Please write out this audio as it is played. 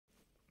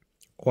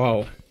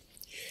Wow,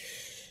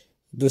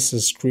 this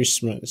is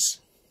Christmas.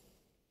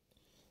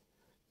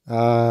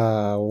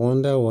 I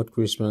wonder what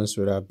Christmas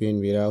would have been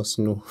without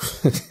snow.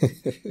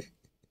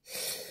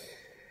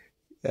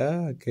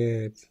 Ah,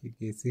 good. You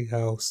can see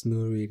how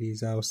snowy it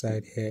is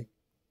outside here.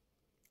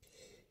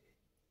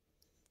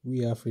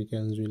 We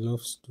Africans, we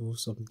love snow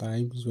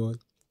sometimes, but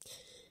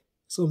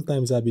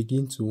sometimes I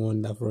begin to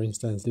wonder, for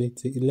instance,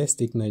 let's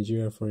take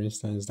Nigeria, for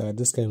instance, that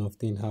this kind of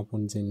thing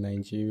happens in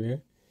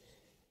Nigeria,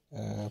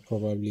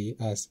 probably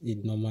as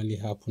it normally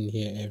happens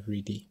here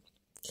every day.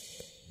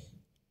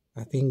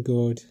 I think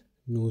God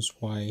knows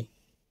why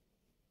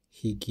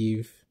he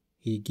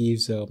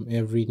gives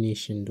every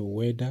nation the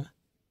weather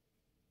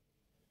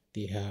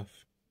they have,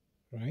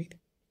 right?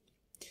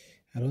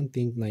 I don't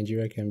think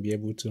Nigeria can be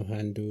able to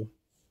handle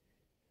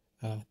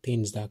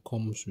things that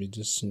comes with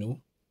the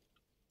snow.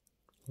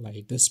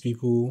 Like these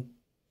people,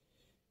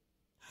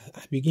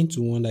 I begin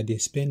to wonder, they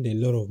spend a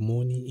lot of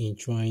money in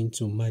trying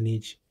to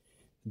manage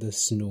the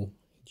snow.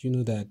 Do you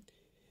know that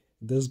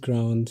this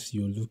ground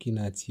you're looking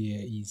at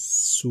here is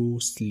so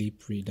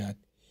slippery that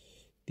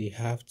they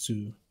have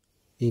to,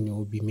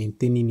 be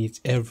maintaining it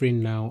every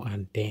now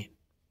and then.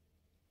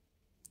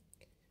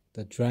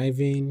 The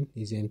driving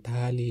is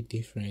entirely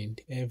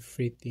different.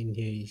 Everything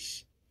here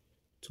is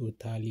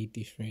totally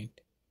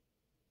different.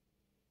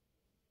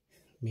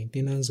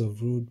 Maintenance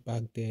of road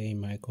back there in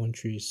my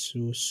country is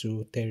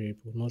so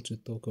terrible. Not to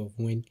talk of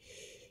when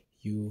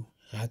you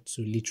had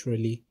to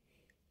literally,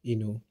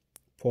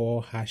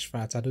 pour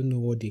asphalt. I don't know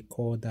what they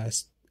call that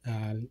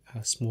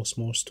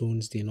small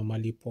stones they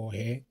normally pour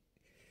here.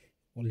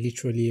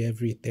 Literally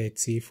every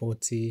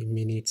 30-40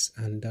 minutes,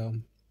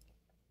 and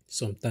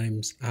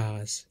sometimes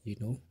hours,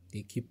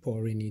 they keep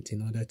pouring it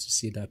in order to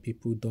see that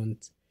people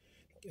don't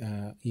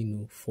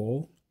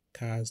fall,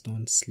 cars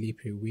don't slip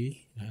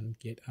away and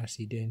get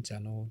accidents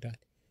and all that.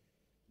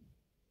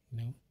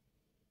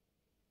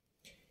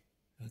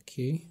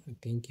 Okay, I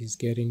think it's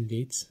getting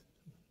late.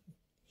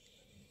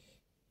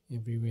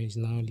 Everywhere is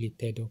now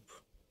lit up.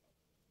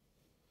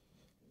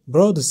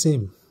 Bro, the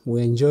same.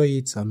 We enjoy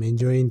it. I'm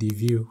enjoying the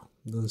view.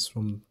 Those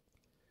from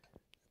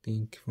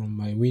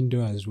my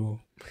window as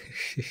well.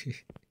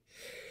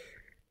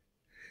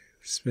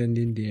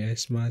 Spending the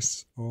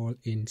Xmas all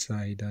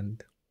inside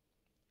and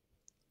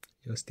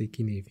just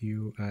taking a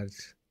view at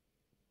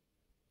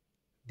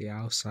the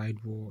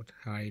outside world,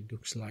 how it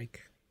looks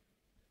like.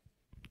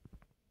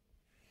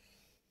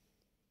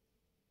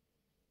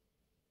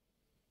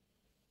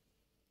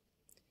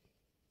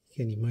 You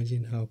can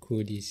imagine how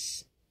cold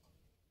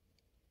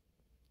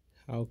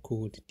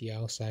the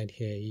outside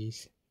here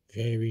is.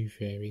 Very,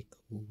 very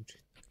cold.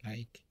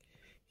 Like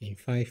in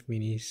 5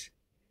 minutes,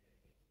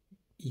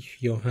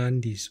 if your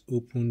hand is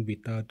open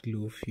without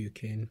glove,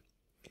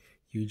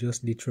 you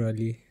just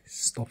literally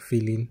stop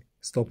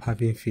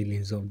having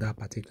feelings of that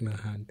particular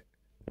hand.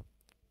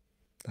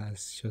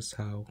 That's just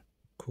how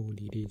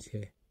cold it is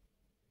here.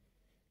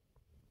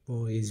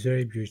 But it's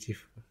very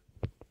beautiful.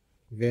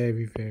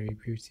 Very, very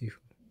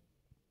beautiful.